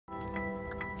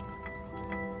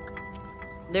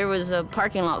There was a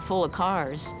parking lot full of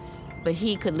cars, but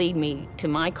he could lead me to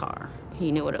my car.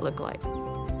 He knew what it looked like.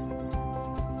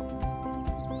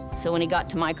 So when he got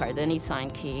to my car, then he'd sign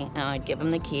key, and I'd give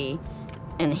him the key,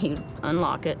 and he'd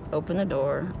unlock it, open the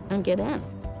door, and get in.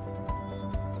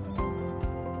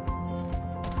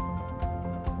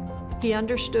 He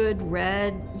understood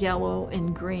red, yellow,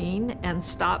 and green and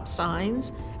stop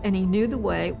signs, and he knew the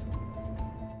way.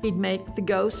 He'd make the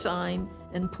go sign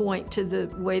and point to the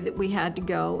way that we had to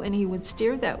go, and he would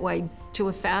steer that way to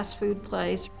a fast food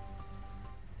place.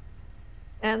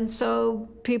 And so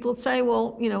people would say,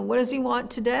 well, you know, what does he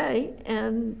want today?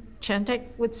 And Centek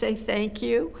would say thank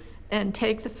you and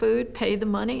take the food, pay the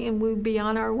money, and we'd be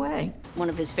on our way. One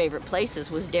of his favorite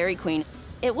places was Dairy Queen.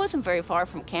 It wasn't very far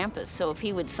from campus, so if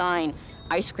he would sign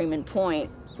ice cream and point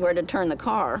where to turn the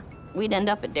car, we'd end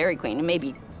up at Dairy Queen in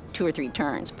maybe 2 or 3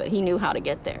 turns, but he knew how to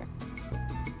get there.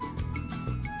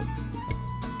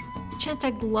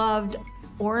 Centek loved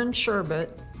orange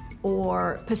sherbet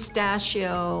or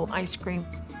pistachio ice cream.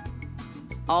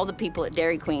 All the people at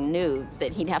Dairy Queen knew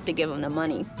that he'd have to give them the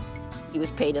money. He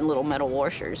was paid in little metal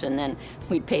washers, and then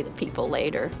we'd pay the people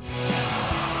later.